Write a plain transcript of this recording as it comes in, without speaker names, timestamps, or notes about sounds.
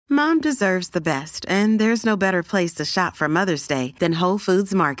Mom deserves the best, and there's no better place to shop for Mother's Day than Whole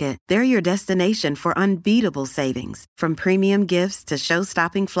Foods Market. They're your destination for unbeatable savings, from premium gifts to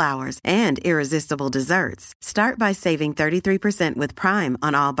show-stopping flowers and irresistible desserts. Start by saving 33% with Prime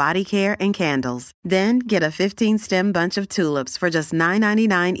on all body care and candles. Then get a 15-stem bunch of tulips for just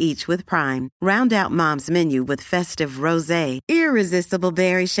 $9.99 each with Prime. Round out Mom's menu with festive rosé, irresistible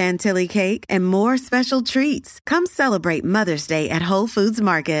berry chantilly cake, and more special treats. Come celebrate Mother's Day at Whole Foods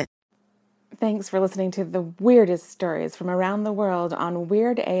Market. Thanks for listening to the weirdest stories from around the world on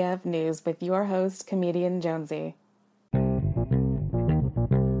Weird AF News with your host, comedian Jonesy.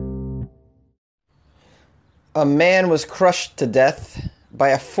 A man was crushed to death by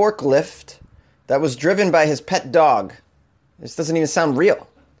a forklift that was driven by his pet dog. This doesn't even sound real.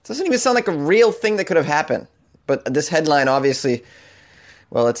 It doesn't even sound like a real thing that could have happened. But this headline, obviously,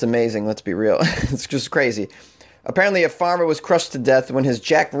 well, it's amazing. Let's be real. It's just crazy. Apparently, a farmer was crushed to death when his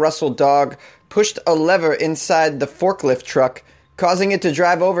Jack Russell dog pushed a lever inside the forklift truck, causing it to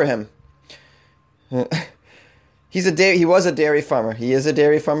drive over him. He was a dairy farmer. He is a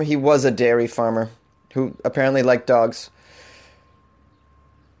dairy farmer. He was a dairy farmer who apparently liked dogs.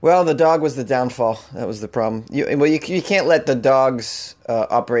 Well, the dog was the downfall. That was the problem. You can't let the dogs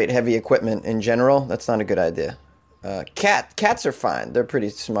operate heavy equipment in general. That's not a good idea. Cats are fine. They're pretty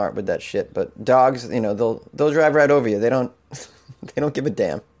smart with that shit. But dogs, they'll drive right over you. They don't give a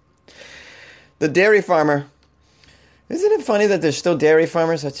damn. The dairy farmer. Isn't it funny that there's still dairy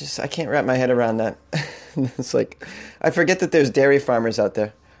farmers? I can't wrap my head around that. It's like, I forget that there's dairy farmers out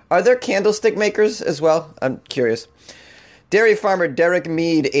there. Are there candlestick makers as well? I'm curious. Dairy farmer Derek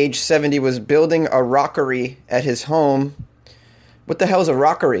Mead, age 70, was building a rockery at his home. What the hell is a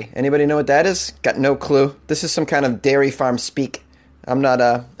rockery? Anybody know what that is? Got no clue. This is some kind of dairy farm speak. I'm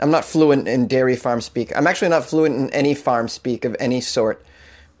not fluent in dairy farm speak. I'm actually not fluent in any farm speak of any sort,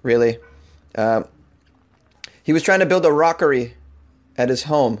 really. He was trying to build a rockery at his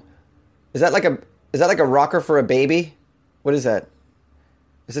home. Is that like a rocker for a baby? What is that?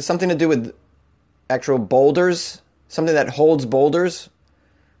 Is it something to do with actual boulders? Something that holds boulders?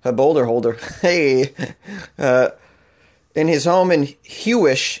 A boulder holder. Hey. In his home in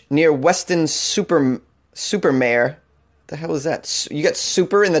Hewish, near Weston Supermare. The hell is that? You got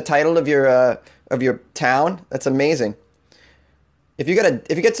super in the title of your town? That's amazing. If you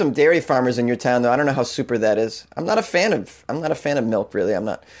get some dairy farmers in your town, though, I don't know how super that is. I'm not a fan of milk, really.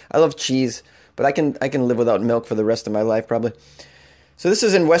 I love cheese, but I can live without milk for the rest of my life, probably. So this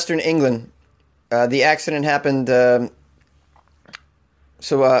is in Western England. The accident happened.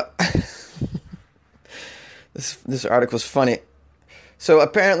 This article's funny. So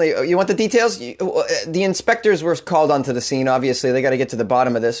apparently, you want the details? The inspectors were called onto the scene. Obviously, they got to get to the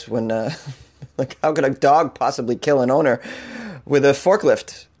bottom of this. When, how could a dog possibly kill an owner with a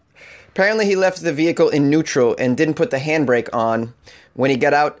forklift? Apparently, he left the vehicle in neutral and didn't put the handbrake on when he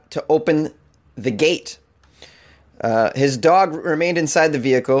got out to open the gate. His dog remained inside the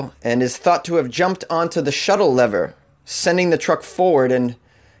vehicle and is thought to have jumped onto the shuttle lever, sending the truck forward and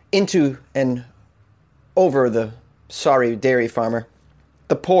into and over the sorry dairy farmer.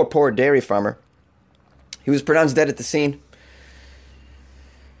 The poor dairy farmer. He was pronounced dead at the scene.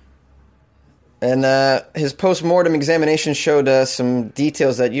 And his post-mortem examination showed some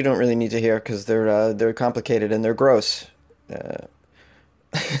details that you don't really need to hear because they're complicated and they're gross.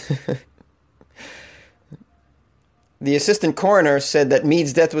 The assistant coroner said that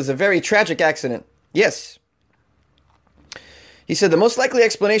Mead's death was a very tragic accident. Yes. He said the most likely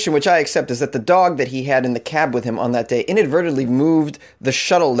explanation, which I accept, is that the dog that he had in the cab with him on that day inadvertently moved the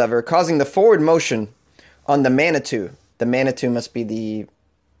shuttle lever, causing the forward motion on the Manitou. The Manitou must be the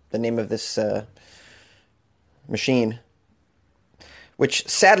name of this machine, which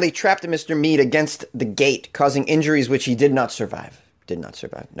sadly trapped Mr. Mead against the gate, causing injuries which he did not survive.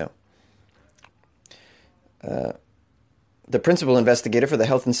 No. The principal investigator for the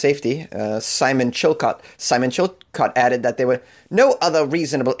health and safety, Simon Chilcott added that there were no other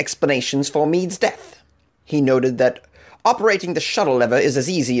reasonable explanations for Mead's death. He noted that operating the shuttle lever is as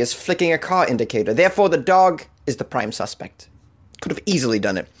easy as flicking a car indicator. Therefore, the dog is the prime suspect. Could have easily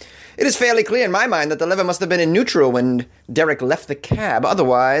done it. It is fairly clear in my mind that the lever must have been in neutral when Derek left the cab.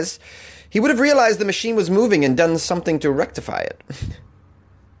 Otherwise, he would have realized the machine was moving and done something to rectify it.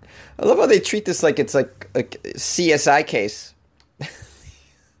 I love how they treat this like it's like a CSI case.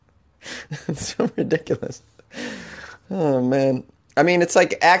 It's so ridiculous. Oh man. I mean, it's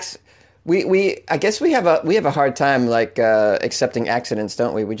like I guess we have a hard time accepting accidents,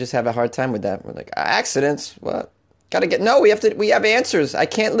 don't we? We just have a hard time with that. We're like, accidents? What? We have answers. I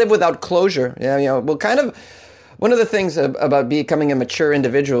can't live without closure. Yeah, well, kind of One of the things about becoming a mature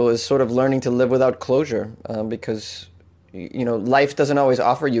individual is sort of learning to live without closure, because, life doesn't always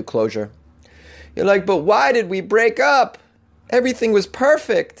offer you closure. You're like, but why did we break up? Everything was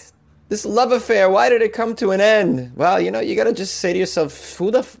perfect. This love affair, why did it come to an end? Well, you got to just say to yourself,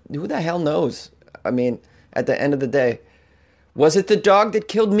 who the hell knows? I mean, at the end of the day, was it the dog that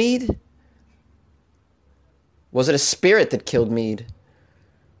killed Mead? Was it a spirit that killed Mead?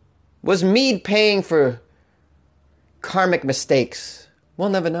 Was Mead paying for karmic mistakes? We'll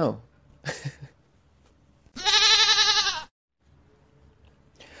never know.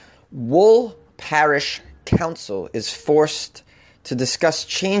 Wool Parish Council is forced to discuss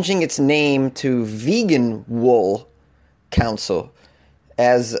changing its name to Vegan Wool Council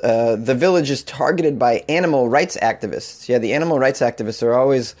as the village is targeted by animal rights activists. Yeah, the animal rights activists are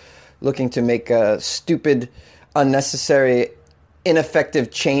always looking to make stupid, unnecessary,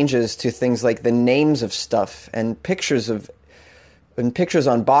 ineffective changes to things like the names of stuff and pictures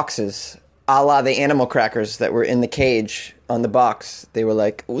on boxes, a la the animal crackers that were in the cage on the box. They were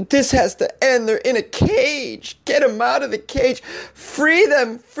like, this has to end. They're in a cage. Get them out of the cage. Free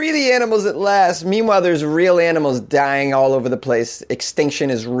them. Free the animals at last. Meanwhile, there's real animals dying all over the place.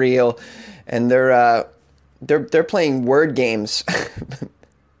 Extinction is real. And they're playing word games.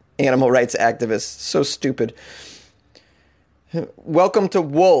 Animal rights activists. So stupid. Welcome to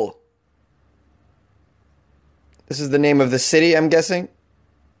Wool. This is the name of the city, I'm guessing.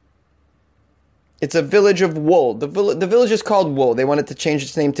 It's a village of Wool. The village is called Wool. They wanted to change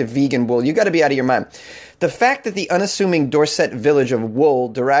its name to Vegan Wool. You got to be out of your mind. The fact that the unassuming Dorset village of Wool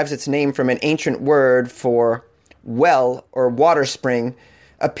derives its name from an ancient word for well or water spring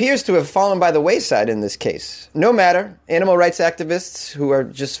appears to have fallen by the wayside in this case. No matter, animal rights activists who are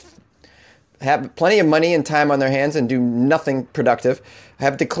just have plenty of money and time on their hands and do nothing productive,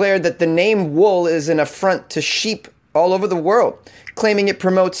 have declared that the name wool is an affront to sheep all over the world, claiming it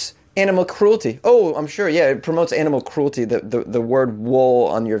promotes animal cruelty. Oh, I'm sure, yeah, it promotes animal cruelty, the word wool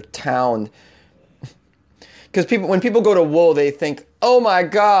on your town. Because when people go to Wool, they think, oh my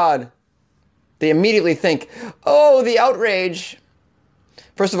God. They immediately think, oh, the outrage.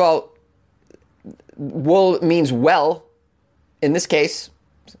 First of all, wool means well, in this case.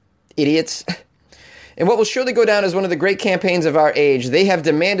 Idiots. In what will surely go down as one of the great campaigns of our age, they have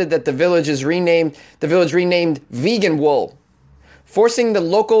demanded that the village renamed Vegan Wool, forcing the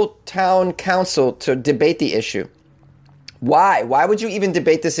local town council to debate the issue. Why? Why would you even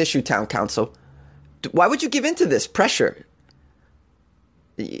debate this issue, town council? Why would you give in to this pressure?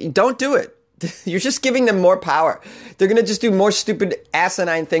 Don't do it. You're just giving them more power. They're going to just do more stupid,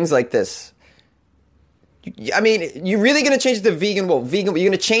 asinine things like this. I mean, you're really going to change it to Vegan Wool. You're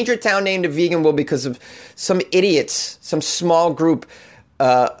going to change your town name to Vegan Wool because of some idiots, some small group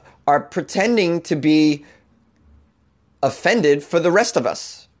are pretending to be offended for the rest of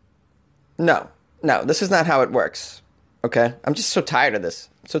us. No, this is not how it works. Okay? I'm just so tired of this.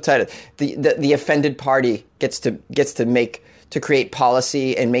 I'm so tired of the offended party gets to create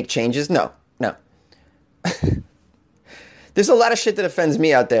policy and make changes. No. There's a lot of shit that offends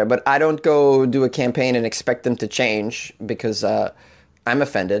me out there, but I don't go do a campaign and expect them to change because I'm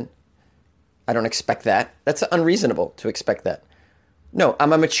offended. I don't expect that. That's unreasonable to expect that. No,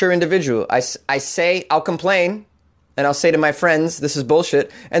 I'm a mature individual. I say I'll complain, and I'll say to my friends, this is bullshit,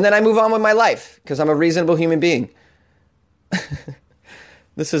 and then I move on with my life because I'm a reasonable human being.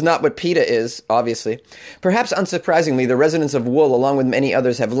 This is not what PETA is, obviously. Perhaps unsurprisingly, the residents of Wool, along with many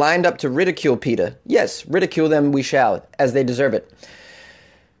others, have lined up to ridicule PETA. Yes, ridicule them we shall, as they deserve it.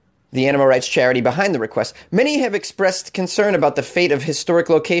 The animal rights charity behind the request. Many have expressed concern about the fate of historic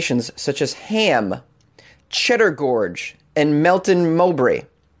locations such as Ham, Cheddar Gorge, and Melton Mowbray.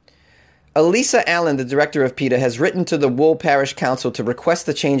 Elisa Allen, the director of PETA, has written to the Wool Parish Council to request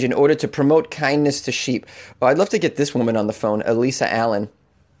the change in order to promote kindness to sheep. Oh, I'd love to get this woman on the phone, Elisa Allen.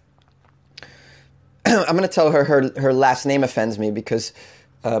 I'm going to tell her last name offends me because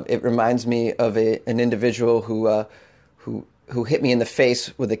it reminds me of an individual who hit me in the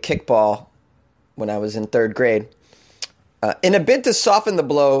face with a kickball when I was in third grade. In a bid to soften the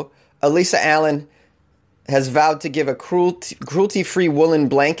blow, Elisa Allen has vowed to give a cruelty-free woolen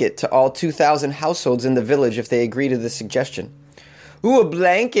blanket to all 2,000 households in the village if they agree to the suggestion. Ooh, a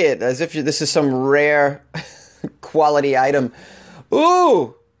blanket, as if this is some rare quality item.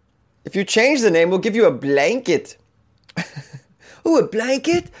 Ooh! If you change the name, we'll give you a blanket. Ooh, a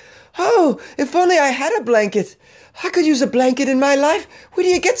blanket? Oh, if only I had a blanket. I could use a blanket in my life. Where do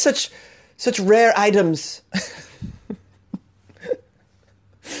you get such rare items?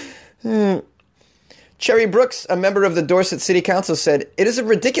 Cherry Brooks, a member of the Dorset City Council, said, "It is a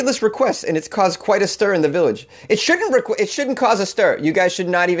ridiculous request, and it's caused quite a stir in the village. It shouldn't cause a stir. You guys should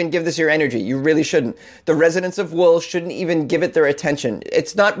not even give this your energy. You really shouldn't. The residents of Wool shouldn't even give it their attention.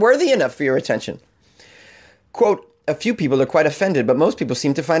 It's not worthy enough for your attention." Quote, "A few people are quite offended, but most people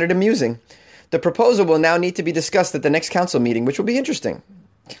seem to find it amusing. The proposal will now need to be discussed at the next council meeting, which will be interesting."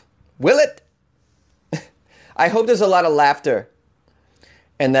 Will it? I hope there's a lot of laughter.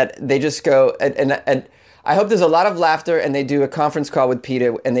 And that they just go, and I hope there's a lot of laughter, and they do a conference call with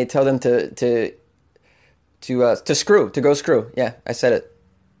PETA, and they tell them to go screw. Yeah, I said it.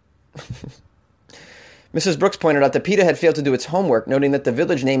 Mrs. Brooks pointed out that PETA had failed to do its homework, noting that the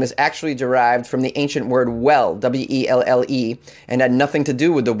village name is actually derived from the ancient word well, W-E-L-L-E, and had nothing to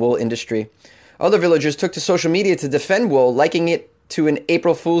do with the wool industry. Other villagers took to social media to defend wool, liking it to an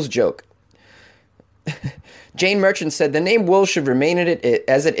April Fool's joke. Jane Merchant said, "The name Wool should remain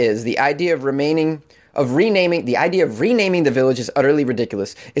as it is. The idea of renaming the village is utterly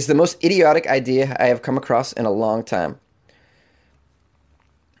ridiculous. It's the most idiotic idea I have come across in a long time."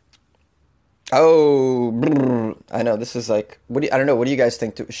 Oh, I know this is like, I don't know. What do you guys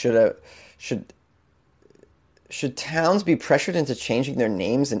think? Should towns be pressured into changing their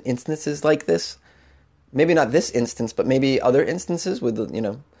names in instances like this? Maybe not this instance, but maybe other instances with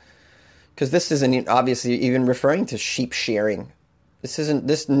because this isn't obviously even referring to sheep shearing.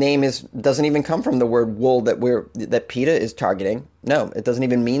 This name doesn't even come from the word wool that PETA is targeting. No, it doesn't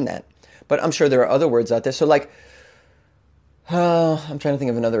even mean that. But I'm sure there are other words out there. So like, I'm trying to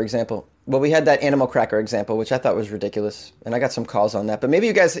think of another example. Well, we had that animal cracker example, which I thought was ridiculous, and I got some calls on that. But maybe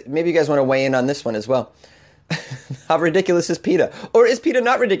you guys want to weigh in on this one as well. How ridiculous is PETA? Or is PETA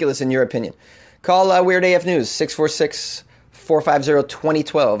not ridiculous in your opinion? Call Weird AF News,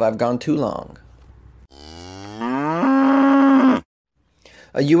 646-450-2012. I've gone too long.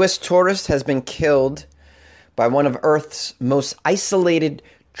 A U.S. tourist has been killed by one of Earth's most isolated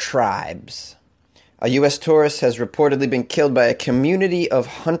tribes. A U.S. tourist has reportedly been killed by a community of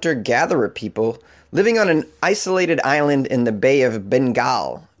hunter-gatherer people living on an isolated island in the Bay of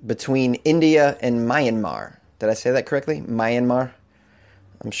Bengal between India and Myanmar. Did I say that correctly? Myanmar?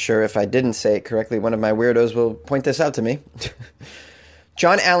 I'm sure if I didn't say it correctly, one of my weirdos will point this out to me.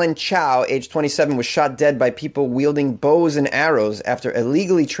 John Allen Chow, age 27, was shot dead by people wielding bows and arrows after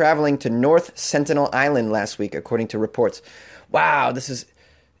illegally traveling to North Sentinel Island last week, according to reports. Wow, this is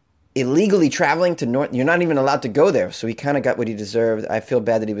illegally traveling to North. You're not even allowed to go there, so he kind of got what he deserved. I feel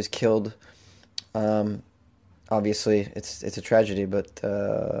bad that he was killed. Obviously, it's a tragedy, but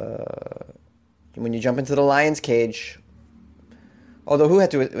when you jump into the lion's cage, although who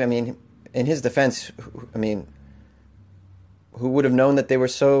had to? I mean, in his defense, I mean, who would have known that they were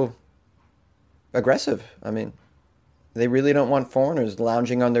so aggressive? I mean, they really don't want foreigners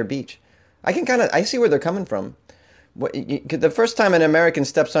lounging on their beach. I see where they're coming from. The first time an American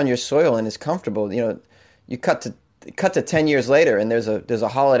steps on your soil and is comfortable, you cut to 10 years later, and there's a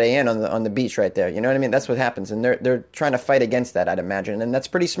Holiday Inn on the beach right there. You know what I mean? That's what happens, and they're trying to fight against that, I'd imagine, and that's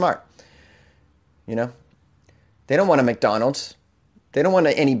pretty smart. They don't want a McDonald's. They don't want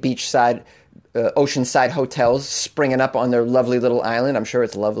any beachside, oceanside hotels springing up on their lovely little island. I'm sure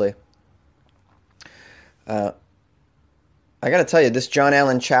it's lovely. I got to tell you, this John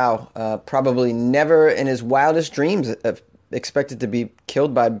Allen Chow probably never in his wildest dreams expected to be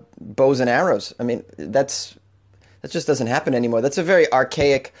killed by bows and arrows. I mean, that just doesn't happen anymore. That's a very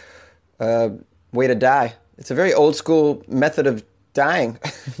archaic way to die. It's a very old school method of dying.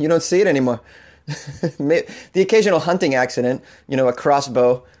 You don't see it anymore. The occasional hunting accident, a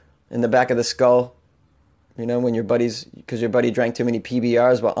crossbow in the back of the skull, when because your buddy drank too many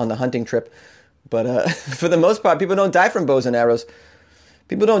PBRs while on the hunting trip. But for the most part, people don't die from bows and arrows.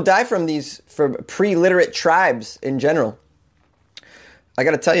 People don't die for pre-literate tribes in general. I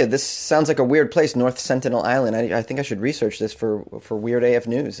got to tell you, this sounds like a weird place, North Sentinel Island. I think I should research this for Weird AF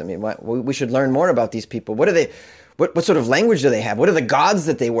News. I mean, we should learn more about these people. What are they? What sort of language do they have? What are the gods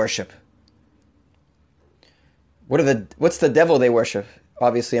that they worship? What's the devil they worship?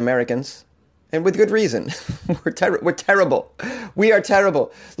 Obviously Americans, and with good reason. We're terrible. We are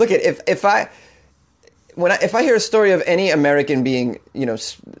terrible. Look at if I hear a story of any American being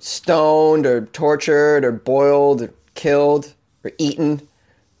stoned or tortured or boiled or killed or eaten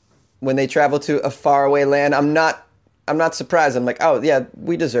when they travel to a faraway land, I'm not surprised. I'm like, oh yeah,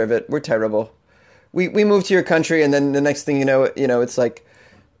 we deserve it. We're terrible. We moved to your country, and then the next thing you know, it's like.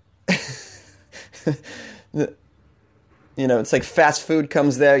 It's like fast food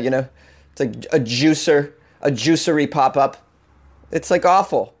comes there, It's like a juicery pop-up. It's like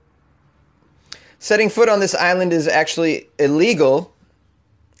awful. Setting foot on this island is actually illegal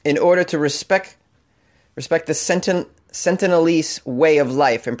in order to respect respect the Sentinelese way of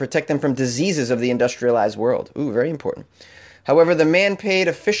life, and protect them from diseases of the industrialized world. Ooh, very important. However, the man paid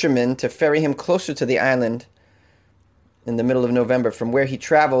a fisherman to ferry him closer to the island in the middle of November, from where he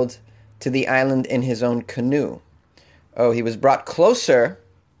traveled to the island in his own canoe. Oh, he was brought closer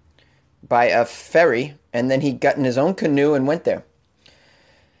by a ferry, and then he got in his own canoe and went there.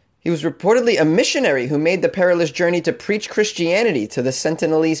 He was reportedly a missionary who made the perilous journey to preach Christianity to the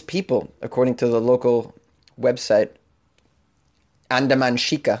Sentinelese people, according to the local website, Andaman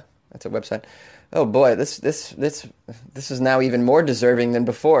Shika. That's a website. Oh boy, this is now even more deserving than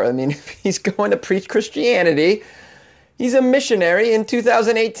before. I mean, if he's going to preach Christianity, he's a missionary in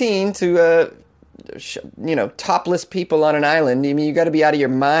 2018 to, topless people on an island. I mean, you got to be out of your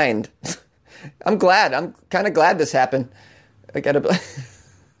mind. I'm kind of glad this happened.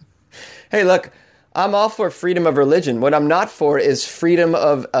 Hey, look, I'm all for freedom of religion. What I'm not for is freedom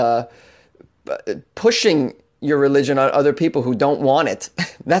of pushing your religion on other people who don't want it.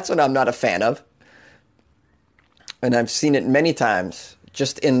 That's what I'm not a fan of. And I've seen it many times,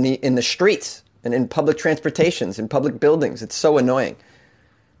 just in the streets and in public transportations, in public buildings. It's so annoying.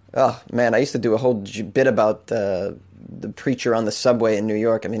 Oh, man, I used to do a whole bit about the preacher on the subway in New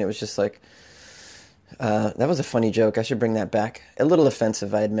York. I mean, it was just like, that was a funny joke. I should bring that back. A little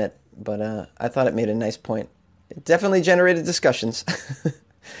offensive, I admit, but I thought it made a nice point. It definitely generated discussions.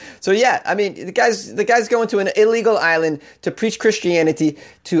 So yeah, I mean, the guy's going to an illegal island to preach Christianity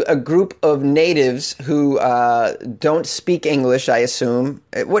to a group of natives who don't speak English, I assume.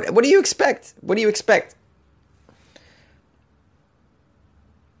 What do you expect? What do you expect?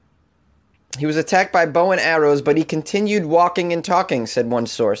 He was attacked by bow and arrows, but he continued walking and talking, said one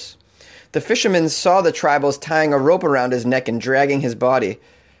source. The fishermen saw the tribals tying a rope around his neck and dragging his body.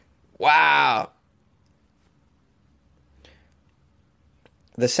 Wow.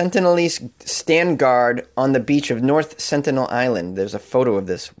 The Sentinelese stand guard on the beach of North Sentinel Island. There's a photo of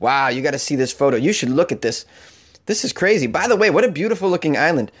this. Wow, you got to see this photo. You should look at this. This is crazy. By the way, what a beautiful looking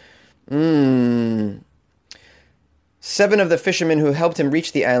island. 7 of the fishermen who helped him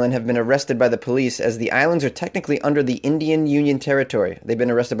reach the island have been arrested by the police, as the islands are technically under the Indian Union Territory. They've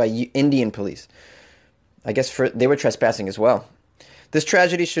been arrested by Indian police. I guess they were trespassing as well. This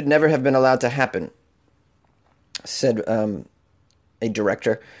tragedy should never have been allowed to happen, said a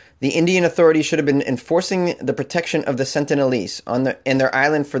director. The Indian authorities should have been enforcing the protection of the Sentinelese and their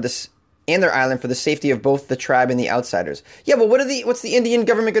island for the safety of both the tribe and the outsiders. Yeah, but what's the Indian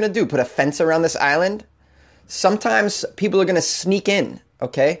government going to do? Put a fence around this island? Sometimes people are going to sneak in,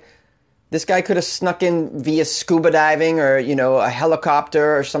 okay? This guy could have snuck in via scuba diving or, a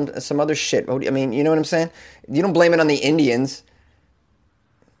helicopter or some other shit. I mean, you know what I'm saying? You don't blame it on the Indians.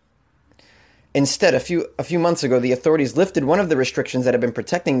 Instead, a few months ago, the authorities lifted one of the restrictions that had been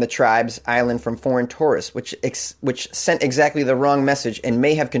protecting the tribe's island from foreign tourists, which sent exactly the wrong message and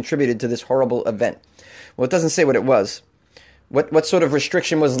may have contributed to this horrible event. Well, it doesn't say what it was. What sort of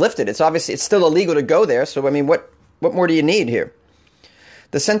restriction was lifted? It's still illegal to go there, so I mean, what more do you need here?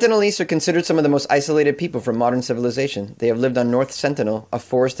 The Sentinelese are considered some of the most isolated people from modern civilization. They have lived on North Sentinel, a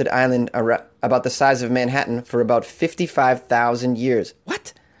forested island about the size of Manhattan, for about 55,000 years.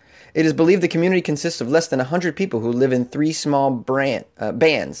 What? It is believed the community consists of less than 100 people who live in 3 small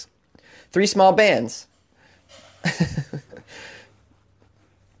bands. 3 small bands.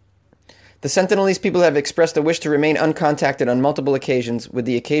 The Sentinelese people have expressed a wish to remain uncontacted on multiple occasions, with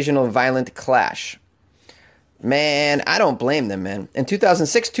the occasional violent clash. Man, I don't blame them, man. In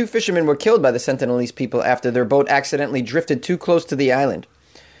 2006, 2 fishermen were killed by the Sentinelese people after their boat accidentally drifted too close to the island.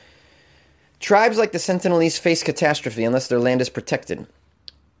 Tribes like the Sentinelese face catastrophe unless their land is protected,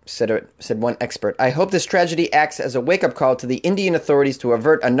 said one expert. I hope this tragedy acts as a wake-up call to the Indian authorities to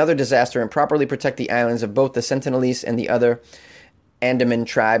avert another disaster and properly protect the islands of both the Sentinelese and the other Andaman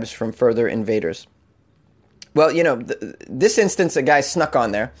tribes from further invaders. Well, this instance, a guy snuck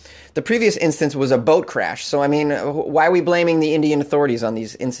on there. The previous instance was a boat crash. So, I mean, why are we blaming the Indian authorities on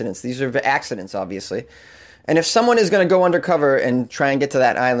these incidents? These are accidents, obviously. And if someone is going to go undercover and try and get to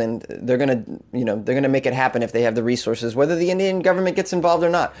that island, they're going to make it happen if they have the resources, whether the Indian government gets involved or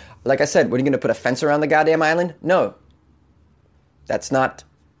not. Like I said, what, are you going to put a fence around the goddamn island? No. That's not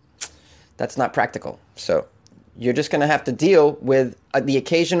practical. So you're just going to have to deal with the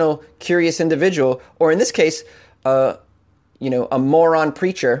occasional curious individual, or in this case, a moron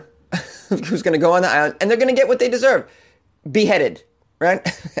preacher who's going to go on the island, and they're going to get what they deserve. Beheaded, right?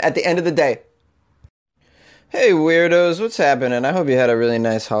 At the end of the day. Hey, weirdos, what's happening? I hope you had a really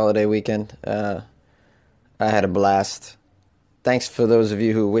nice holiday weekend. I had a blast. Thanks for those of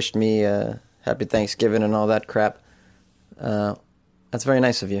you who wished me happy Thanksgiving and all that crap. That's very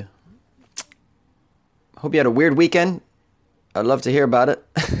nice of you. Hope you had a weird weekend. I'd love to hear about it.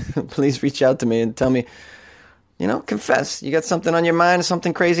 Please reach out to me and tell me, confess. You got something on your mind,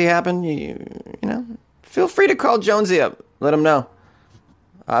 something crazy happened, feel free to call Jonesy up. Let him know.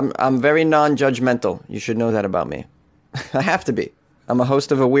 I'm very non-judgmental. You should know that about me. I have to be. I'm a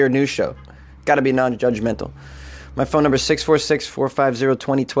host of a weird news show. Got to be non-judgmental. My phone number is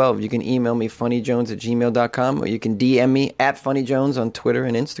 646-450-2012. You can email me funnyjones@gmail.com, or you can DM me at funnyjones on Twitter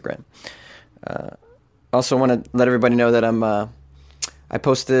and Instagram. Also want to let everybody know that I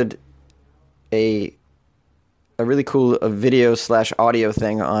posted a really cool video / audio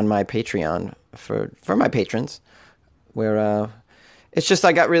thing on my Patreon for my patrons, where it's just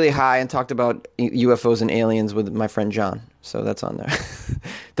I got really high and talked about UFOs and aliens with my friend John. So that's on there.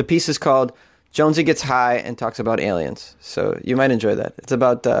 The piece is called Jonesy Gets High and Talks About Aliens. So you might enjoy that. It's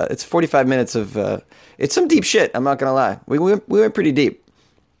about it's 45 minutes of it's some deep shit. I'm not gonna lie. We went pretty deep.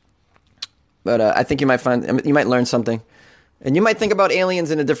 But I think you might learn something. And you might think about aliens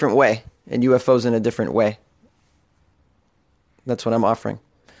in a different way and UFOs in a different way. That's what I'm offering.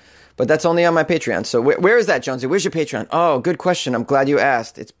 But that's only on my Patreon. So where is that, Jonesy? Where's your Patreon? Oh, good question. I'm glad you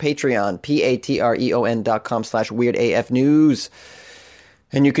asked. It's Patreon, patreon.com/WeirdAFnews.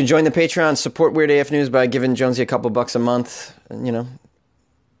 And you can join the Patreon, support Weird AF News by giving Jonesy a couple bucks a month. And,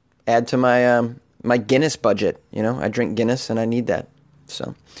 add to my Guinness budget. I drink Guinness and I need that.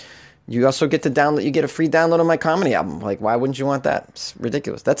 So... You also get to download. You get a free download of my comedy album. Like, why wouldn't you want that? It's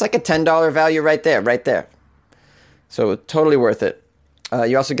ridiculous. That's like a $10 value right there. So totally worth it.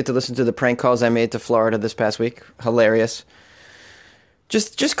 You also get to listen to the prank calls I made to Florida this past week. Hilarious.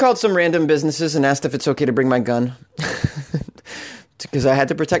 Just called some random businesses and asked if it's okay to bring my gun, because I had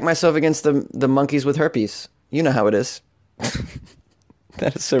to protect myself against the monkeys with herpes. You know how it is.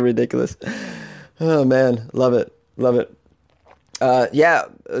 That is so ridiculous. Oh man, love it.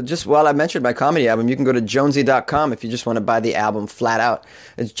 Just while I mentioned my comedy album, you can go to jonesy.com if you just want to buy the album flat out.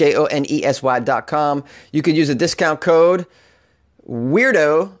 It's JONESY.com. You could use a discount code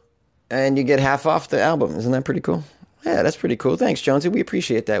WEIRDO and you get half off the album. Isn't that pretty cool? Yeah, that's pretty cool. Thanks, Jonesy. We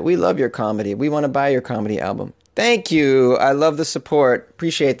appreciate that. We love your comedy. We want to buy your comedy album. Thank you. I love the support.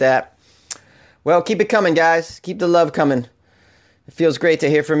 Appreciate that. Well, keep it coming, guys. Keep the love coming. It feels great to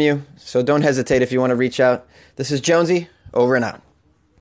hear from you, so don't hesitate if you want to reach out. This is Jonesy, over and out.